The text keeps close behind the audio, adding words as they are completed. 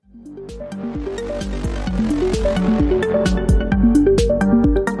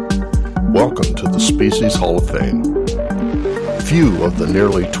Welcome to the Species Hall of Fame. Few of the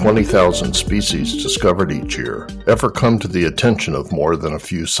nearly 20,000 species discovered each year ever come to the attention of more than a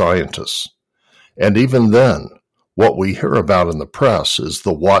few scientists. And even then, what we hear about in the press is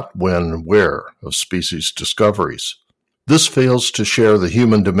the what, when, where of species discoveries. This fails to share the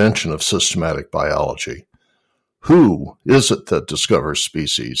human dimension of systematic biology. Who is it that discovers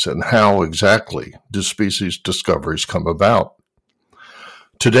species, and how exactly do species discoveries come about?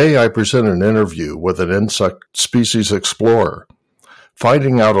 Today I present an interview with an insect species explorer,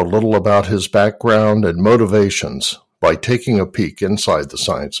 finding out a little about his background and motivations by taking a peek inside the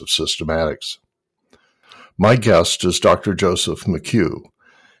science of systematics. My guest is Dr. Joseph McHugh.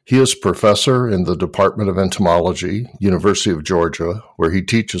 He is professor in the Department of Entomology, University of Georgia, where he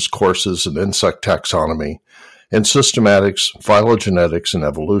teaches courses in insect taxonomy and systematics, phylogenetics, and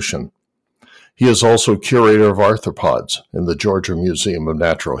evolution. He is also curator of arthropods in the Georgia Museum of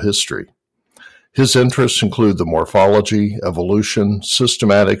Natural History. His interests include the morphology, evolution,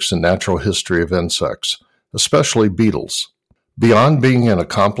 systematics, and natural history of insects, especially beetles. Beyond being an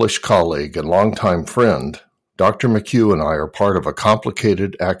accomplished colleague and longtime friend, Dr. McHugh and I are part of a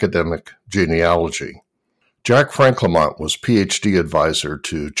complicated academic genealogy. Jack Franklemont was PhD advisor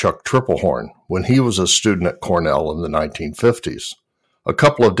to Chuck Tripplehorn when he was a student at Cornell in the 1950s. A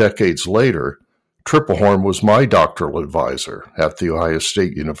couple of decades later, Tripplehorn was my doctoral advisor at The Ohio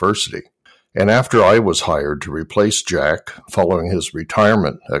State University. And after I was hired to replace Jack following his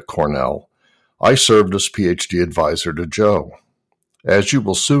retirement at Cornell, I served as PhD advisor to Joe. As you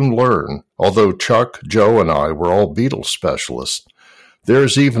will soon learn, although Chuck, Joe, and I were all beetle specialists, there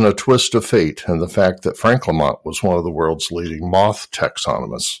is even a twist of fate in the fact that Franklemont was one of the world's leading moth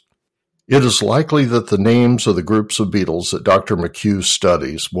taxonomists. It is likely that the names of the groups of beetles that Dr. McHugh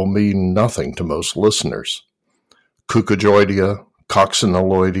studies will mean nothing to most listeners. Cucurgoidea,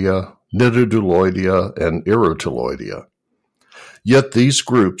 Coccinelloidea, Nidoduloidea, and Irrotiloidea. Yet these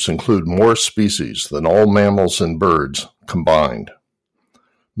groups include more species than all mammals and birds combined.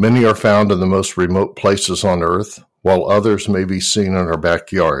 Many are found in the most remote places on Earth, while others may be seen in our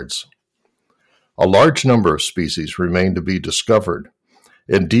backyards. A large number of species remain to be discovered,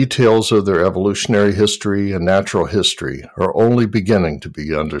 and details of their evolutionary history and natural history are only beginning to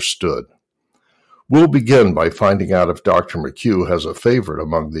be understood. We'll begin by finding out if Dr. McHugh has a favorite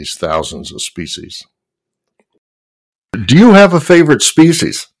among these thousands of species. Do you have a favorite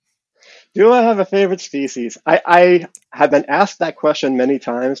species? Do I have a favorite species? I have been asked that question many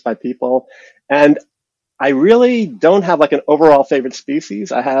times by people, and I really don't have like an overall favorite species.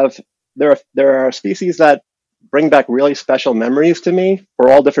 There are species that bring back really special memories to me for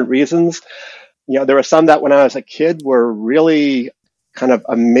all different reasons. You know, there were some that when I was a kid were really kind of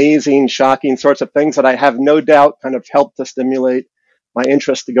amazing, shocking sorts of things that I have no doubt kind of helped to stimulate my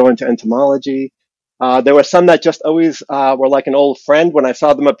interest to go into entomology. There were some that just always were like an old friend. When I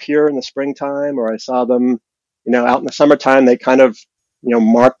saw them appear in the springtime or I saw them, out in the summertime, they kind of,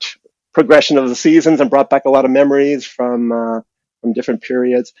 marked progression of the seasons and brought back a lot of memories from different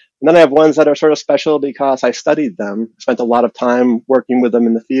periods. And then I have ones that are sort of special because I studied them, spent a lot of time working with them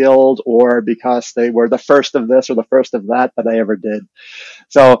in the field, or because they were the first of this or the first of that I ever did.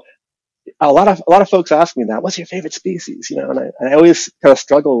 So a lot of folks ask me that, what's your favorite species? And I always kind of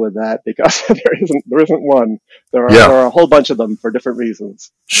struggle with that because there isn't one. There are a whole bunch of them for different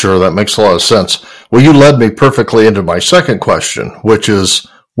reasons. Sure, that makes a lot of sense. Well, you led me perfectly into my second question, which is,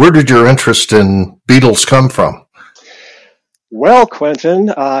 where did your interest in beetles come from? Well,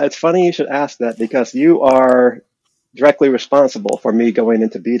 Quentin, it's funny you should ask that because you are directly responsible for me going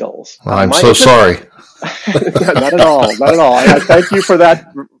into beetles. I'm so sorry. Not at all. Not at all. I thank you for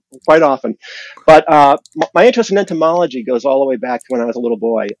that quite often. But my interest in entomology goes all the way back to when I was a little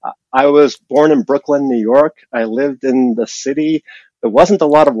boy. I was born in Brooklyn, New York. I lived in the city. There wasn't a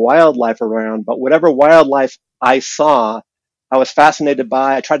lot of wildlife around, but whatever wildlife I saw, I was fascinated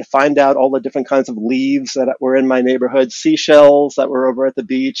by. I tried to find out all the different kinds of leaves that were in my neighborhood, seashells that were over at the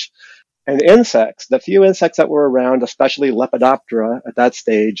beach, and insects. The few insects that were around, especially Lepidoptera at that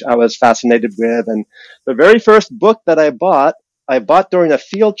stage, I was fascinated with. And the very first book that I bought during a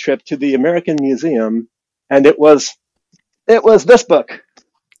field trip to the American Museum, and it was this book,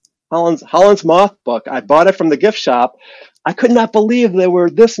 Holland's Moth book. I bought it from the gift shop. I could not believe there were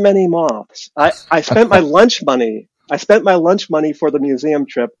this many moths. I spent my lunch money. For the museum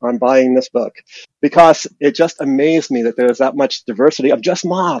trip on buying this book because it just amazed me that there was that much diversity of just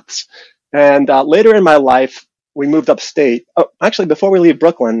moths. And later in my life, we moved upstate. Oh, actually, before we leave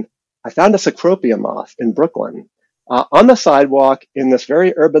Brooklyn, I found a Cecropia moth in Brooklyn on the sidewalk in this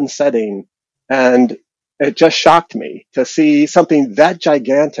very urban setting. And it just shocked me to see something that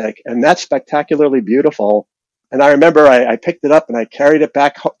gigantic and that spectacularly beautiful. And I remember I picked it up and I carried it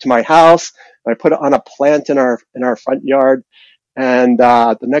back to my house. I put it on a plant in our front yard. And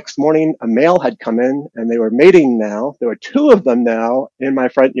the next morning, a male had come in, and they were mating now. There were two of them now in my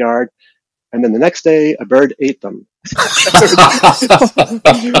front yard. And then the next day, a bird ate them.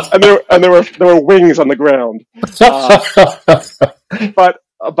 and there were wings on the ground.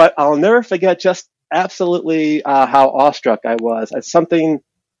 But I'll never forget just absolutely how awestruck I was at something,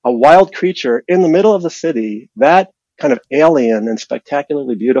 a wild creature in the middle of the city, that kind of alien and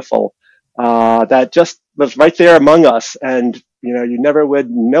spectacularly beautiful, that just was right there among us. And, you never would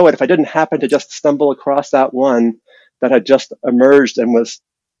know it if I didn't happen to just stumble across that one that had just emerged and was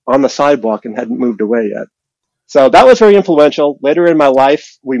on the sidewalk and hadn't moved away yet. So that was very influential. Later in my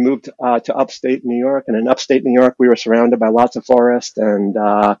life, we moved to upstate New York, and in upstate New York, we were surrounded by lots of forest and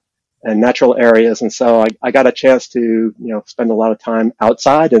natural areas. And so I got a chance to, spend a lot of time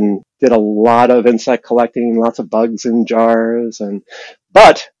outside and did a lot of insect collecting, lots of bugs in jars.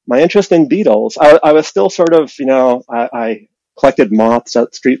 But my interest in beetles, I was still sort of, I collected moths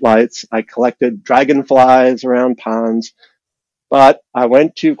at streetlights. I collected dragonflies around ponds. But I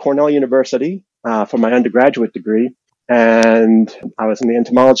went to Cornell University for my undergraduate degree, and I was in the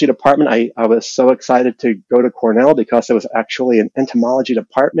entomology department. I was so excited to go to Cornell because there was actually an entomology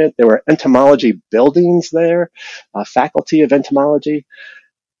department. There were entomology buildings there, a faculty of entomology.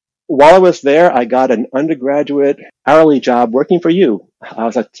 While I was there, I got an undergraduate hourly job working for you. I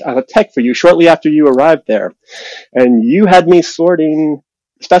was a tech for you shortly after you arrived there, and you had me sorting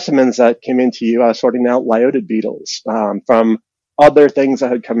specimens that came into you. I was sorting out lyoted beetles from other things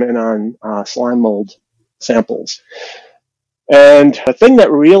that had come in on slime mold samples. And the thing that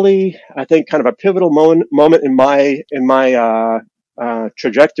really, I think, kind of a pivotal moment in my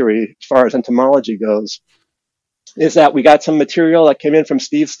trajectory as far as entomology goes, is that we got some material that came in from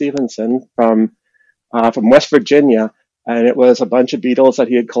Steve Stevenson from West Virginia, and it was a bunch of beetles that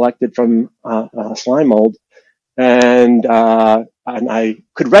he had collected from slime mold. And I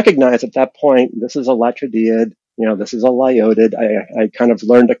could recognize at that point, this is a Lathrodiid, this is a lyoted. I kind of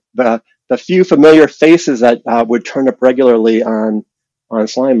learned the few familiar faces that would turn up regularly on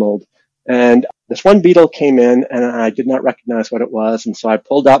slime mold. And this one beetle came in, and I did not recognize what it was. And so I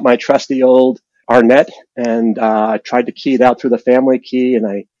pulled out my trusty old Arnett and I tried to key it out through the family key. And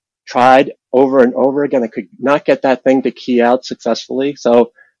I tried over and over again. I could not get that thing to key out successfully.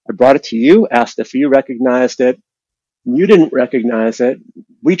 So I brought it to you, asked if you recognized it. You didn't recognize it.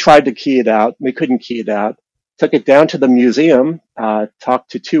 We tried to key it out. We couldn't key it out. Took it down to the museum,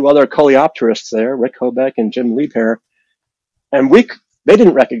 talked to two other coleopterists there, Rick Hobeck and Jim Liebherr, and they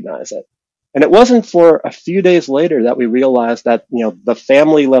didn't recognize it. And it wasn't for a few days later that we realized that, the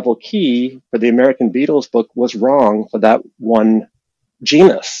family level key for the American Beetles book was wrong for that one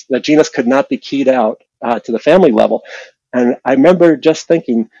genus. That genus could not be keyed out to the family level. And I remember just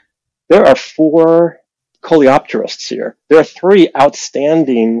thinking, there are 4 coleopterists here. There are 3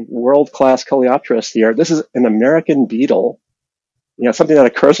 outstanding world-class coleopterists here. This is an American beetle, something that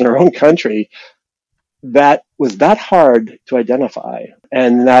occurs in our own country, that was that hard to identify,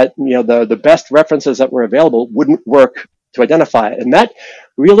 and that, the best references that were available wouldn't work to identify it. And that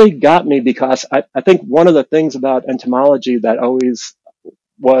really got me, because I think one of the things about entomology that always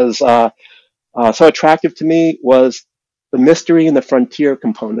was so attractive to me was the mystery and the frontier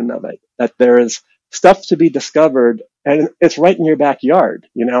component of it, that there is stuff to be discovered, and it's right in your backyard.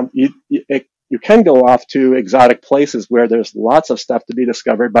 You can go off to exotic places where there's lots of stuff to be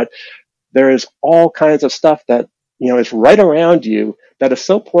discovered, but there is all kinds of stuff that, is right around you that is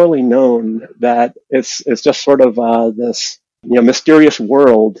so poorly known that it's just sort of this, mysterious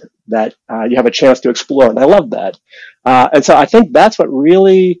world that you have a chance to explore. And I love that. And so I think that's what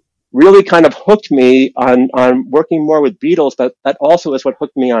really kind of hooked me on working more with beetles, but that also is what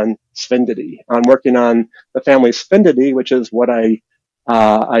hooked me on Sphingidae, on working on the family Sphingidae, which is what I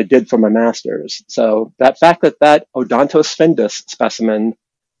did for my master's. So that fact that Odontosphingus specimen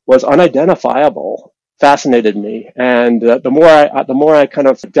was unidentifiable fascinated me. And the more I kind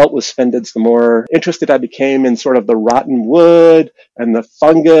of dealt with sphingids, the more interested I became in sort of the rotten wood and the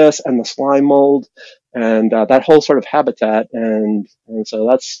fungus and the slime mold and that whole sort of habitat. And so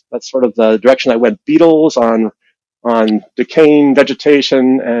that's sort of the direction I went: beetles on decaying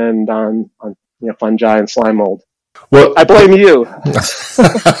vegetation and on fungi and slime mold. Well, I blame you.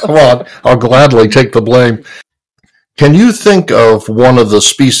 Well, I'll gladly take the blame. Can you think of one of the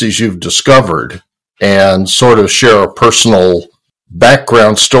species you've discovered and sort of share a personal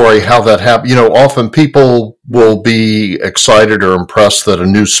background story, how that happened. Often people will be excited or impressed that a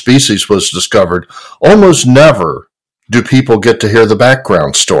new species was discovered. Almost never do people get to hear the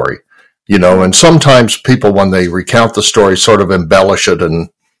background story, and sometimes people, when they recount the story, sort of embellish it and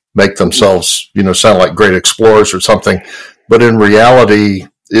make themselves, sound like great explorers or something. But in reality,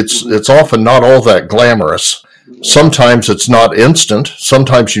 it's often not all that glamorous. Sometimes it's not instant.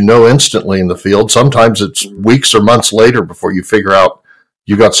 Sometimes instantly in the field. Sometimes it's weeks or months later before you figure out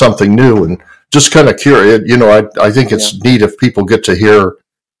you got something new. And just kind of curious, I think it's neat if people get to hear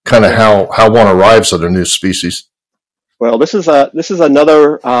kind of how one arrives at a new species. Well, this is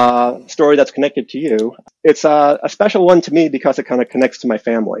another story that's connected to you. It's a special one to me because it kind of connects to my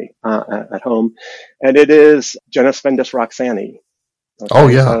family at home, and it is genus Findus roxani. Okay? Oh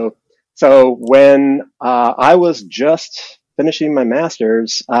yeah. So when I was just finishing my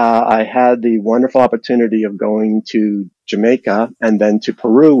master's, I had the wonderful opportunity of going to Jamaica and then to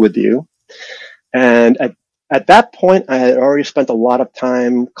Peru with you. And at that point, I had already spent a lot of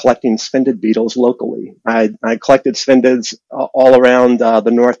time collecting sphendid beetles locally. I collected sphendids all around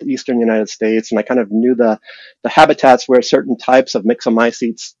the northeastern United States, and I kind of knew the habitats where certain types of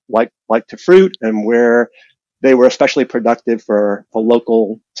myxomycetes like to fruit and where they were especially productive for the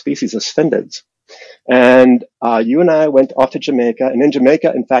local species of sphendids. And you and I went off to Jamaica, and in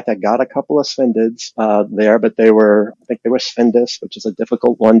Jamaica, in fact, I got a couple of sphendids there, but I think they were sphendus, which is a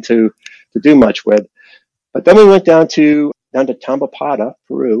difficult one to do much with. But then we went down to Tambopata,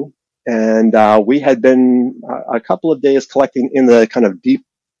 Peru, and we had been a couple of days collecting in the kind of deep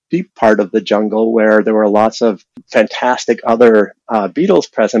part of the jungle where there were lots of fantastic other beetles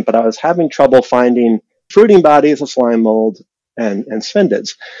present, but I was having trouble finding fruiting bodies of slime mold and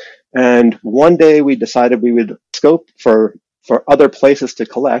sphendids. And one day we decided we would scope for other places to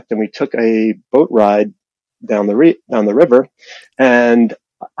collect, and we took a boat ride down the river, and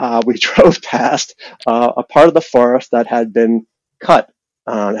we drove past a part of the forest that had been cut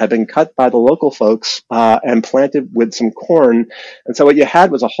by the local folks and planted with some corn. And so what you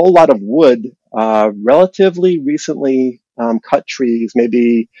had was a whole lot of wood, relatively recently cut trees,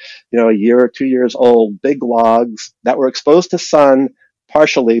 maybe a year or 2 years old, big logs that were exposed to sun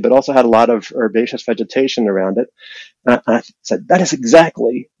partially, but also had a lot of herbaceous vegetation around it. I said, that is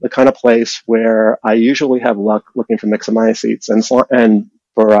exactly the kind of place where I usually have luck looking for myxomycetes and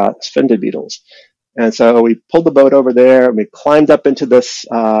for sphendid beetles. And so we pulled the boat over there, and we climbed up into this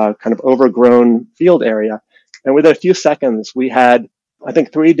kind of overgrown field area. And within a few seconds, we had, I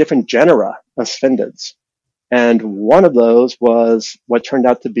think, 3 different genera of sphendids. And one of those was what turned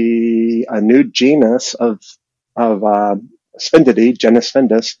out to be a new genus of Sphendidae, genus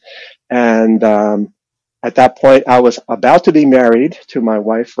Findus. And at that point, I was about to be married to my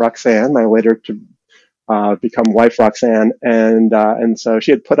wife, Roxanne, my later to become wife, Roxanne. And so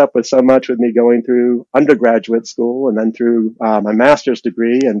she had put up with so much with me going through undergraduate school and then through my master's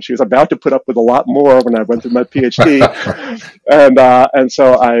degree. And she was about to put up with a lot more when I went through my PhD. And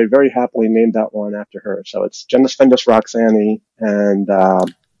so I very happily named that one after her. So it's genus Findus roxani. And,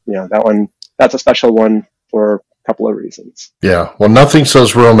 that one, that's a special one for couple of reasons. Yeah, well, nothing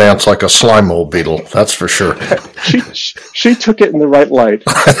says romance like a slime mold beetle. That's for sure. She took it in the right light.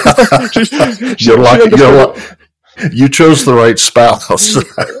 You chose the right spouse.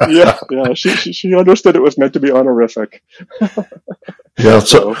 yeah. She understood it was meant to be honorific. Yeah.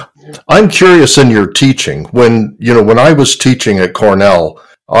 So I'm curious in your teaching. When I was teaching at Cornell,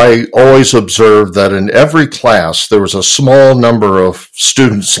 I always observed that in every class there was a small number of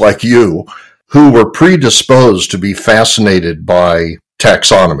students like you who were predisposed to be fascinated by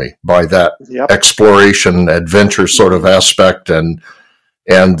taxonomy, by that exploration, adventure sort of aspect, and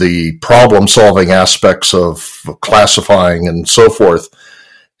the problem-solving aspects of classifying and so forth.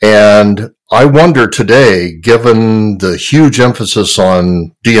 And I wonder today, given the huge emphasis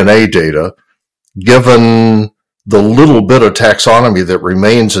on DNA data, given the little bit of taxonomy that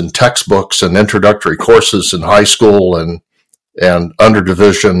remains in textbooks and introductory courses in high school and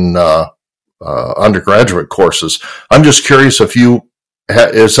underdivision undergraduate courses. I'm just curious if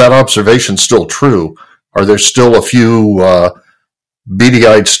is that observation still true? Are there still a few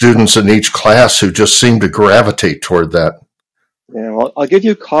beady-eyed students in each class who just seem to gravitate toward that? Yeah, well, I'll give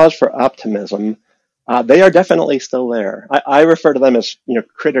you cause for optimism. They are definitely still there. I refer to them as,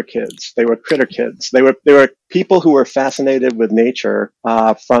 critter kids. They were critter kids. They were people who were fascinated with nature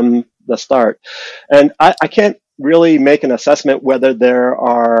from the start. And I can't really make an assessment whether there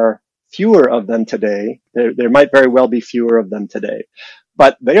are fewer of them today. There might very well be fewer of them today.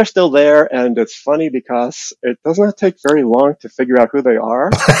 but they are still there, and it's funny because it does not take very long to figure out who they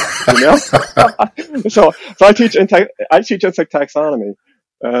are. You know, so I teach insect taxonomy,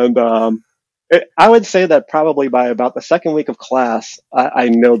 and I would say that probably by about the second week of class, I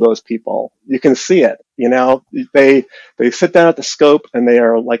know those people. You can see it. You know, they sit down at the scope and they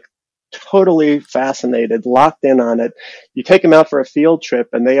are like totally fascinated, locked in on it. You take them out for a field trip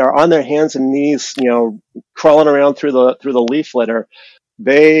and they are on their hands and knees, you know, crawling around through the leaf litter.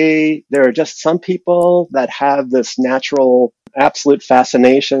 There are just some people that have this natural, absolute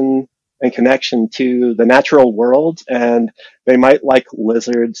fascination and connection to the natural world, and they might like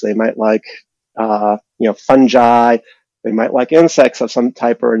lizards, they might like fungi, they might like insects of some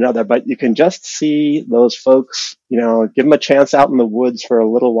type or another, but you can just see those folks, you know, give them a chance out in the woods for a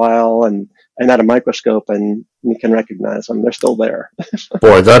little while and at a microscope, and you can recognize them. They're still there.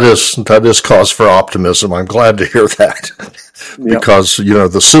 Boy, that is cause for optimism. I'm glad to hear that. Because, you know,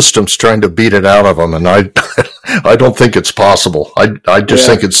 the system's trying to beat it out of them, and I don't think it's possible. I just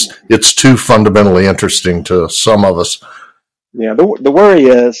think it's too fundamentally interesting to some of us. Yeah, the worry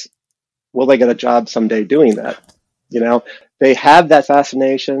is, will they get a job someday doing that? You know, they have that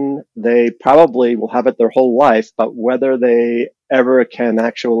fascination. They probably will have it their whole life, but whether they ever can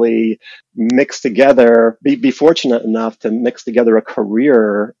actually mix together, be fortunate enough to mix together a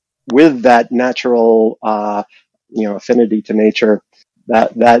career with that natural, affinity to nature,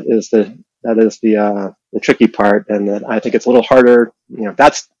 that is the tricky part, and that I think it's a little harder. You know,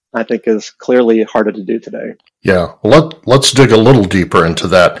 that's, I think, is clearly harder to do today. Yeah, let's dig a little deeper into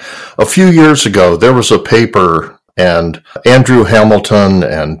that. A few years ago, there was a paper, and Andrew Hamilton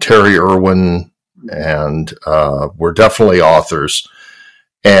and Terry Irwin and were definitely authors.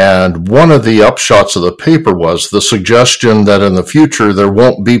 And one of the upshots of the paper was the suggestion that in the future there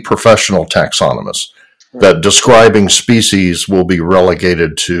won't be professional taxonomists, that describing species will be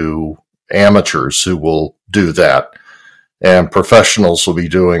relegated to amateurs who will do that. And professionals will be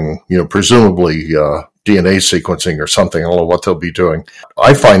doing, you know, presumably DNA sequencing or something. I don't know what they'll be doing.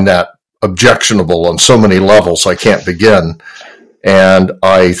 I find that objectionable on so many levels I can't begin. And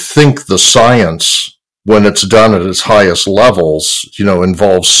I think the science, when it's done at its highest levels, you know,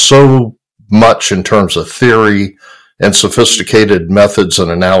 involves so much in terms of theory and sophisticated methods and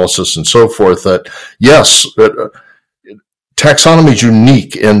analysis and so forth that, yes, taxonomy is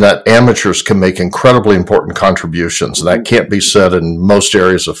unique in that amateurs can make incredibly important contributions. And that can't be said in most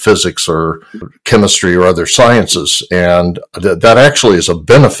areas of physics or chemistry or other sciences. And that actually is a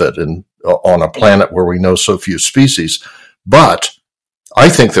benefit on a planet where we know so few species. But I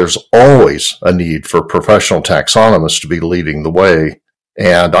think there's always a need for professional taxonomists to be leading the way.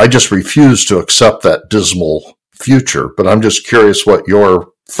 And I just refuse to accept that dismal future. But I'm just curious what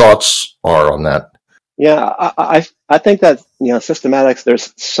your thoughts are on that. Yeah, I think that, you know, systematics,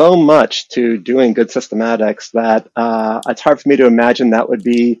 there's so much to doing good systematics that it's hard for me to imagine that would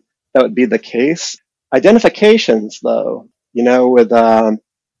be the case. Identifications, though, you know, with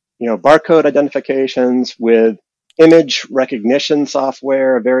barcode identifications, with image recognition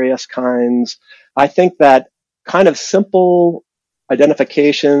software of various kinds, I think that kind of simple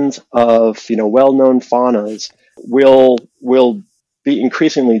identifications of, you know, well-known faunas will be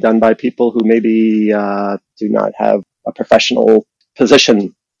increasingly done by people who maybe do not have a professional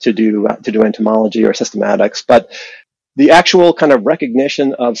position to do entomology or systematics. But the actual kind of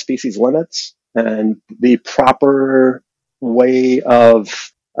recognition of species limits and the proper way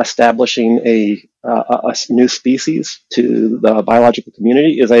of establishing a new species to the biological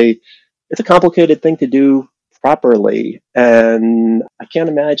community it's a complicated thing to do properly. And I can't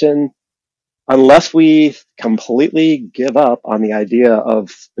imagine, unless we completely give up on the idea of,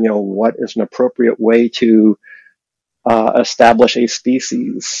 you know, what is an appropriate way to establish a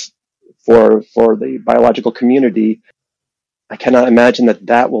species for the biological community, I cannot imagine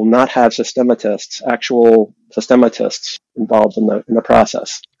that will not have actual systematists involved in the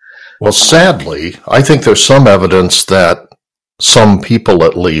process. Well, sadly, I think there's some evidence that some people,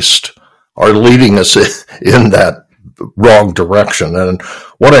 at least, are leading us in that wrong direction. And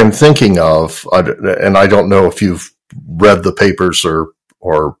what I'm thinking of, and I don't know if you've read the papers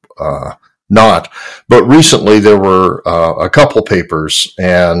or not, but recently there were a couple papers,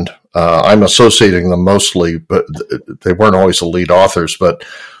 and I'm associating them mostly, but they weren't always the lead authors, but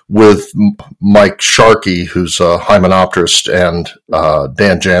with Mike Sharkey, who's a hymenopterist, and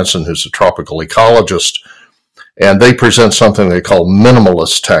Dan Jansen, who's a tropical ecologist, and they present something they call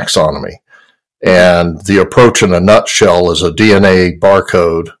minimalist taxonomy. And the approach in a nutshell is a DNA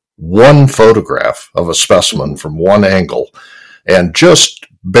barcode, one photograph of a specimen from one angle, and just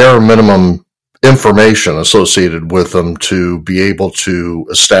bare minimum information associated with them to be able to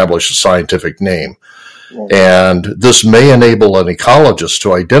establish a scientific name. And this may enable an ecologist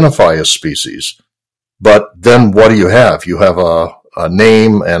to identify a species, but then what do you have? You have a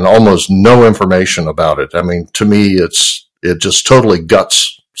name and almost no information about it. I mean, to me, it just totally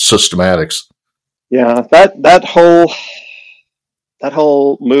guts systematics. Yeah, that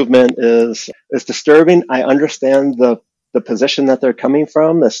whole movement is disturbing. I understand the position that they're coming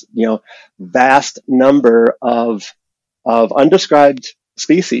from. This vast number of undescribed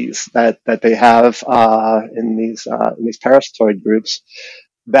species that they have in these parasitoid groups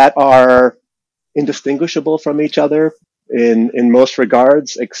that are indistinguishable from each other in most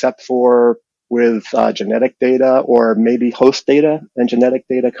regards, except for with genetic data or maybe host data and genetic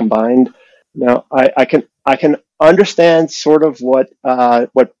data combined. Now, I can understand sort of what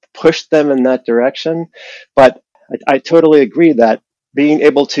pushed them in that direction, but I totally agree that being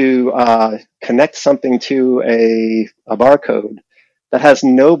able to connect something to a barcode that has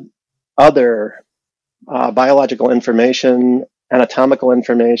no other biological information, anatomical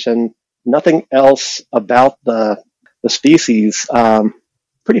information, nothing else about the species,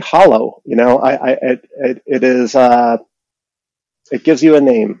 pretty hollow. It is. It gives you a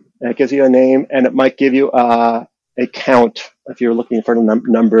name. It gives you a name, and it might give you a count if you're looking for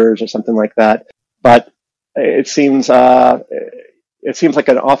numbers or something like that. But it seems like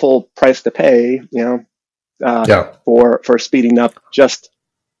an awful price to pay, for speeding up just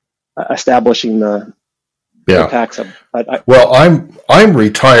establishing the taxa. Well, I'm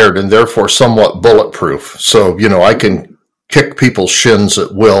retired and therefore somewhat bulletproof, so I can kick people's shins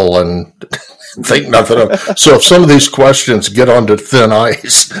at will and think nothing of. So if some of these questions get onto thin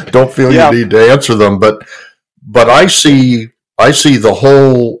ice, don't feel you need to answer them. But I see the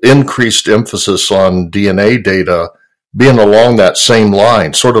whole increased emphasis on DNA data being along that same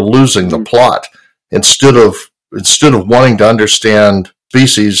line, sort of losing the plot instead of wanting to understand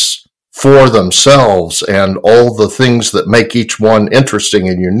species for themselves and all the things that make each one interesting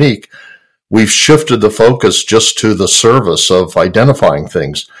and unique. We've shifted the focus just to the service of identifying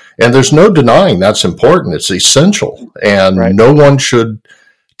things. And there's no denying that's important. It's essential. And no one should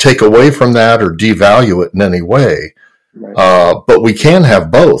take away from that or devalue it in any way. But we can have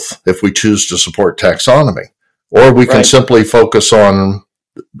both if we choose to support taxonomy. Or we can simply focus on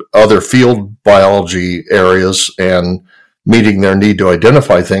other field biology areas and meeting their need to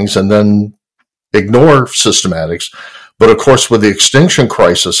identify things and then ignore systematics. But of course, with the extinction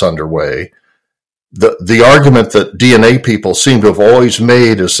crisis underway, the argument that DNA people seem to have always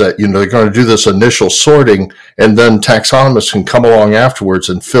made is that, they're going to do this initial sorting and then taxonomists can come along afterwards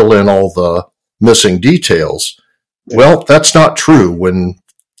and fill in all the missing details. Yeah. Well, that's not true when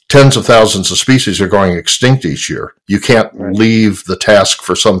tens of thousands of species are going extinct each year. You can't leave the task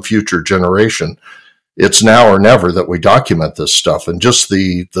for some future generation. It's now or never that we document this stuff. And just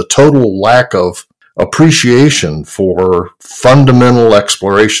the total lack of appreciation for fundamental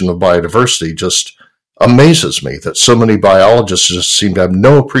exploration of biodiversity just amazes me that so many biologists just seem to have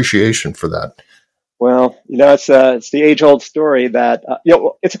no appreciation for that. Well, it's the age-old story that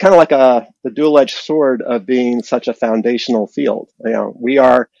it's kind of like the dual-edged sword of being such a foundational field. We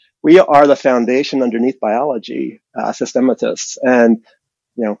are the foundation underneath biology, systematists, and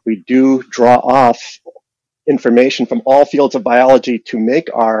we do draw off information from all fields of biology to make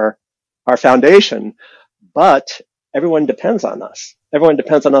our foundation, but everyone depends on us. Everyone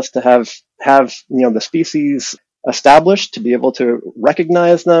depends on us to have the species established, to be able to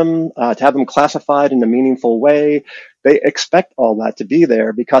recognize them, to have them classified in a meaningful way. They expect all that to be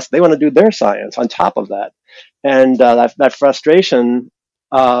there because they want to do their science on top of that. And that frustration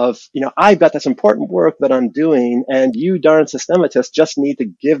of, I've got this important work that I'm doing, and you darn systematists just need to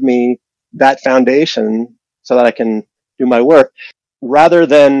give me that foundation so that I can do my work, rather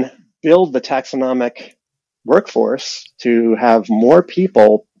than build the taxonomic workforce to have more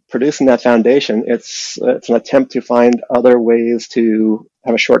people producing that foundation. It's an attempt to find other ways to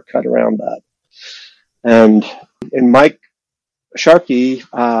have a shortcut around that. And in Mike Sharkey,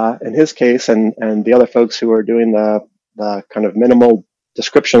 in his case, and the other folks who are doing the kind of minimal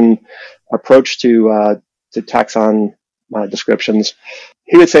description approach to taxon descriptions,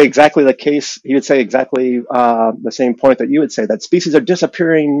 he would say exactly the case. He would say exactly the same point that you would say, that species are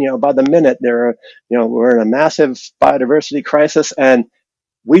disappearing, by the minute. We're in a massive biodiversity crisis, and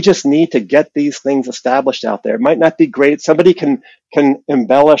we just need to get these things established out there. It might not be great. Somebody can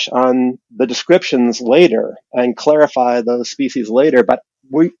embellish on the descriptions later and clarify those species later, but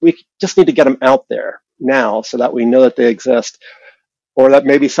we just need to get them out there now so that we know that they exist. or that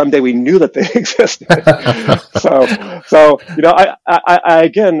maybe someday we knew that they existed. I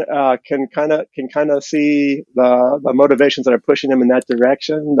again can kind of see the motivations that are pushing them in that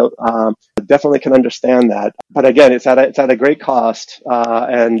direction. Definitely can understand that, but again, it's at a great cost,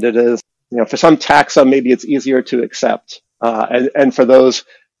 and it is, for some taxa maybe it's easier to accept, and for those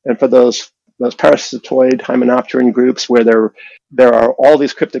parasitoid hymenopteran groups where there are all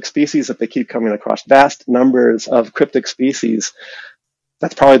these cryptic species that they keep coming across, vast numbers of cryptic species.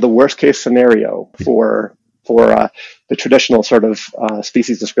 That's probably the worst case scenario for the traditional sort of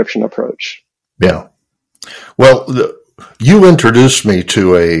species description approach. Yeah. Well, you introduced me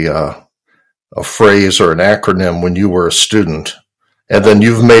to a phrase or an acronym when you were a student, and then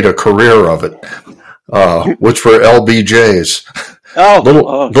you've made a career of it, which were LBJs.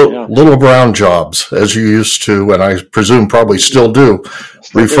 Little brown jobs, as you used to, and I presume probably still do,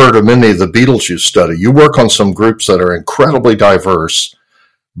 refer to many of the beetles you study. You work on some groups that are incredibly diverse,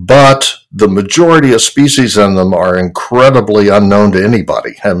 but the majority of species in them are incredibly unknown to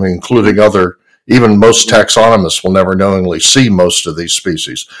anybody. I mean, including even most taxonomists will never knowingly see most of these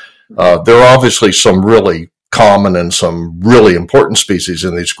species. There are obviously some really common and some really important species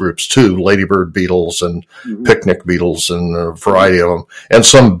in these groups too, ladybird beetles and picnic beetles and a variety of them, and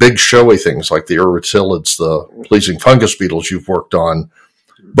some big showy things like the urotilids, the pleasing fungus beetles you've worked on.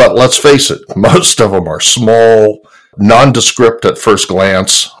 But let's face it, most of them are small, nondescript at first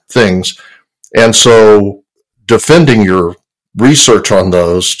glance things. And so defending your research on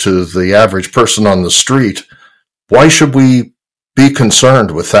those to the average person on the street, why should we be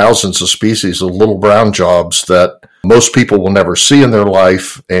concerned with thousands of species of little brown jobs that most people will never see in their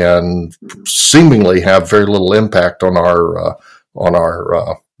life and seemingly have very little impact on our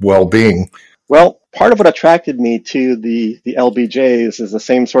well-being? Well, part of what attracted me to the LBJs is the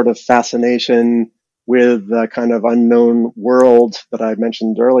same sort of fascination with the kind of unknown world that I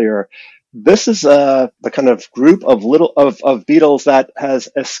mentioned earlier. This is the kind of group of beetles that has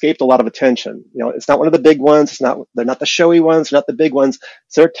escaped a lot of attention. It's not one of the big ones. They're not the showy ones, not the big ones.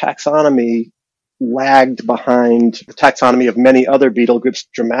 Their taxonomy lagged behind the taxonomy of many other beetle groups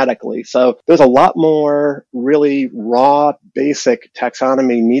dramatically. So there's a lot more really raw, basic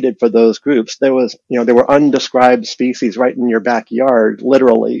taxonomy needed for those groups. There were undescribed species right in your backyard,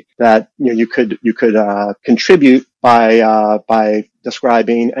 literally, that you could contribute by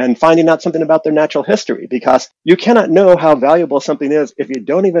describing and finding out something about their natural history, because you cannot know how valuable something is if you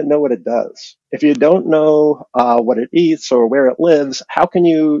don't even know what it does. If you don't know what it eats or where it lives, how can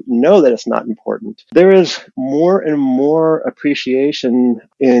you know that it's not important? There is more and more appreciation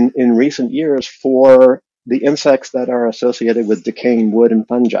in recent years for the insects that are associated with decaying wood and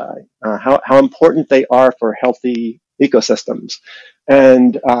fungi, how important they are for healthy ecosystems.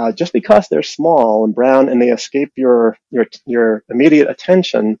 And just because they're small and brown and they escape your immediate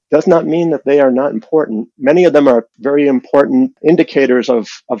attention does not mean that they are not important. Many of them are very important indicators of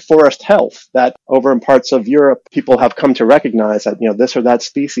forest health that over in parts of Europe, people have come to recognize that, this or that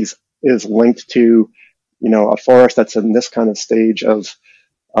species is linked to, a forest that's in this kind of stage of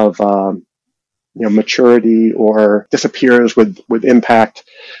maturity or disappears with impact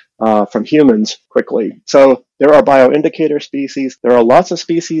from humans quickly. So there are bioindicator species. There are lots of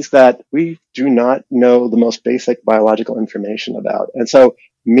species that we do not know the most basic biological information about. And so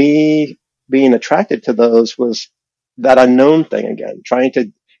me being attracted to those was that unknown thing again, trying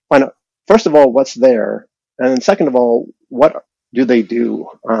to find out, first of all, what's there, and then second of all, what do they do,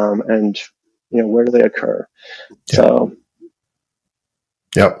 and where do they occur? Yeah. So.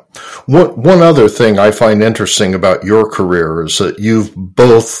 Yeah. One other thing I find interesting about your career is that you've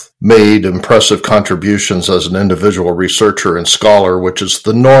both made impressive contributions as an individual researcher and scholar, which is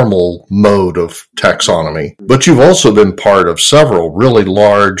the normal mode of taxonomy. But you've also been part of several really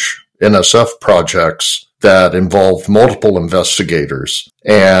large NSF projects that involved multiple investigators.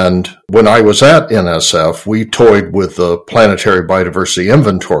 And when I was at NSF, we toyed with the planetary biodiversity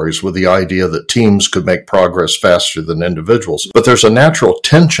inventories with the idea that teams could make progress faster than individuals. But there's a natural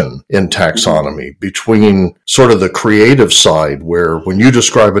tension in taxonomy between sort of the creative side, where when you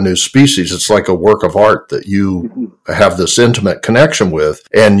describe a new species, it's like a work of art that you have this intimate connection with.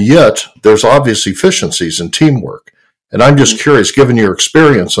 And yet there's obvious efficiencies in teamwork. And I'm just curious, given your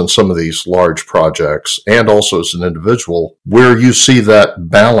experience on some of these large projects and also as an individual, where you see that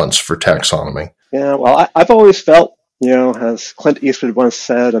balance for taxonomy. Yeah, well, I've always felt, as Clint Eastwood once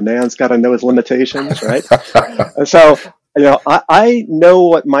said, a man's got to know his limitations, right? And so, I know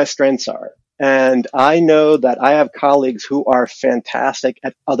what my strengths are. And I know that I have colleagues who are fantastic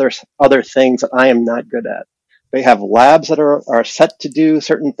at other things that I am not good at. they have labs that are set to do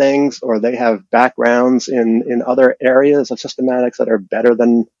certain things, or they have backgrounds in other areas of systematics that are better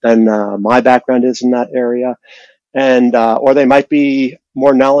than my background is in that area, and or they might be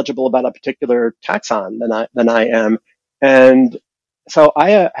more knowledgeable about a particular taxon than I am, and so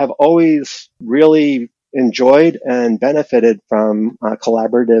I have always really enjoyed and benefited from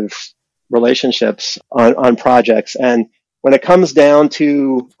collaborative relationships on projects. And when it comes down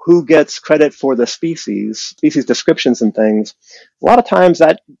to who gets credit for the species descriptions and things, a lot of times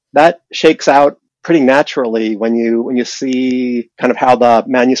that shakes out pretty naturally when you see kind of how the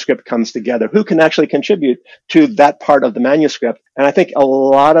manuscript comes together, who can actually contribute to that part of the manuscript. And I think a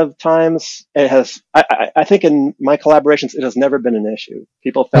lot of times it has, I think in my collaborations, it has never been an issue.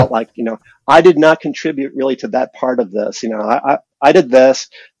 People felt like, I did not contribute really to that part of this. I did this.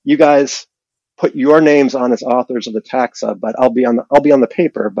 You guys put your names on as authors of the taxa, but I'll be on the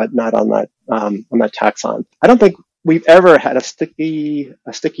paper, but not on that taxon. I don't think we've ever had a sticky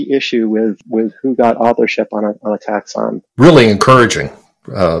issue with who got authorship on a taxon. Really encouraging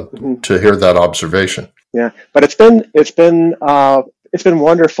to hear that observation. Yeah, but it's been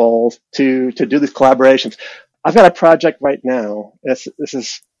wonderful to do these collaborations. I've got a project right now. This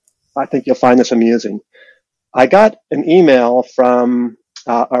is, I think you'll find this amusing. I got an email from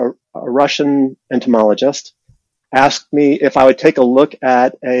a Russian entomologist, asked me if I would take a look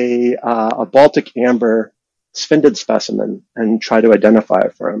at a Baltic amber sphinxed specimen and try to identify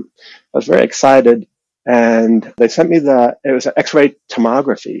it for him. I was very excited, and they sent me it was an X-ray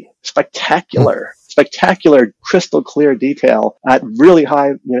tomography, spectacular, crystal clear detail at really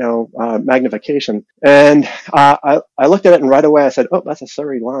high, magnification. And I looked at it, and right away I said, "Oh, that's a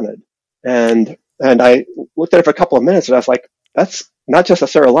Cerelanid." And I looked at it for a couple of minutes, and I was like, "That's not just a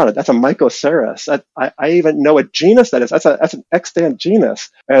Cerelanid, that's a Mycoceras." I even know what genus that is. That's an extant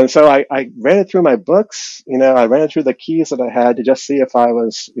genus. And so I ran it through my books. I ran it through the keys that I had to just see if I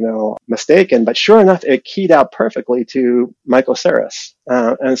was, mistaken. But sure enough, it keyed out perfectly to Mycoceras.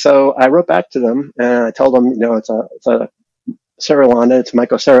 And so I wrote back to them and I told them, it's a Cerelanid, it's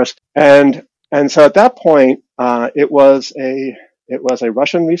Mycoceras. And so at that point, it was a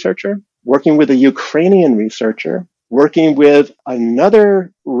Russian researcher working with a Ukrainian researcher, working with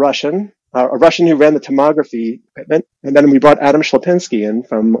another Russian, a Russian who ran the tomography equipment. And then we brought Adam Ślepiński in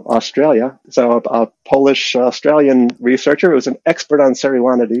from Australia. So a Polish-Australian researcher who was an expert on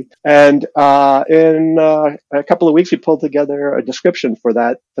Cerelanidi. And in a couple of weeks, we pulled together a description for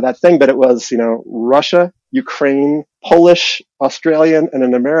that thing. But it was, Russia, Ukraine, Polish, Australian, and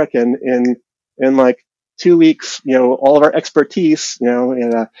an American in like 2 weeks, all of our expertise,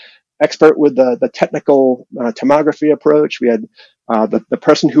 expert with the technical tomography approach. We had the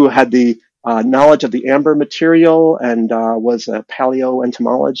person who had the knowledge of the amber material and was a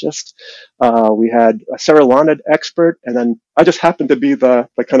paleoentomologist. We had a Cerelanid expert, and then I just happened to be the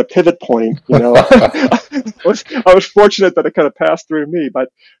kind of pivot point. I was fortunate that it kind of passed through me, but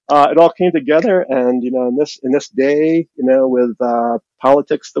it all came together. And in this day, with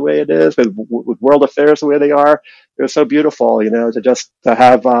politics the way it is, with world affairs the way they are, it was so beautiful, to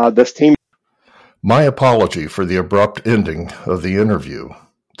have this team. My apology for the abrupt ending of the interview.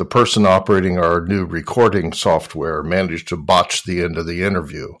 The person operating our new recording software managed to botch the end of the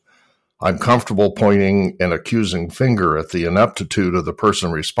interview. I'm comfortable pointing an accusing finger at the ineptitude of the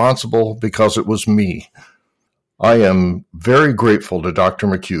person responsible because it was me. I am very grateful to Dr.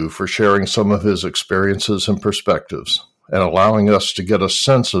 McHugh for sharing some of his experiences and perspectives and allowing us to get a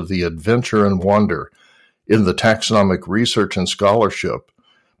sense of the adventure and wonder in the taxonomic research and scholarship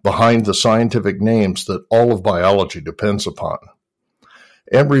behind the scientific names that all of biology depends upon,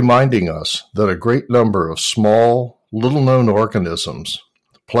 and reminding us that a great number of small, little-known organisms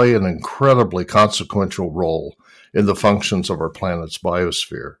play an incredibly consequential role in the functions of our planet's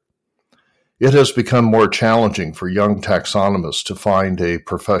biosphere. It has become more challenging for young taxonomists to find a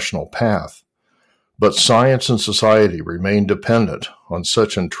professional path, but science and society remain dependent on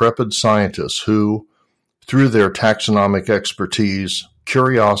such intrepid scientists who, through their taxonomic expertise,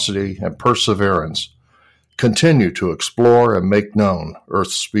 curiosity, and perseverance, continue to explore and make known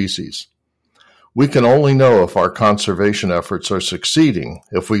Earth's species. We can only know if our conservation efforts are succeeding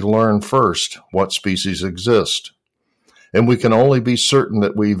if we learn first what species exist. And we can only be certain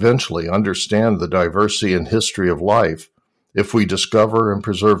that we eventually understand the diversity and history of life if we discover and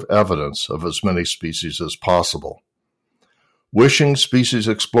preserve evidence of as many species as possible. Wishing species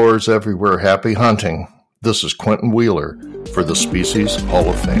explorers everywhere happy hunting, this is Quentin Wheeler for the Species Hall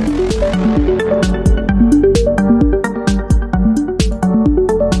of Fame.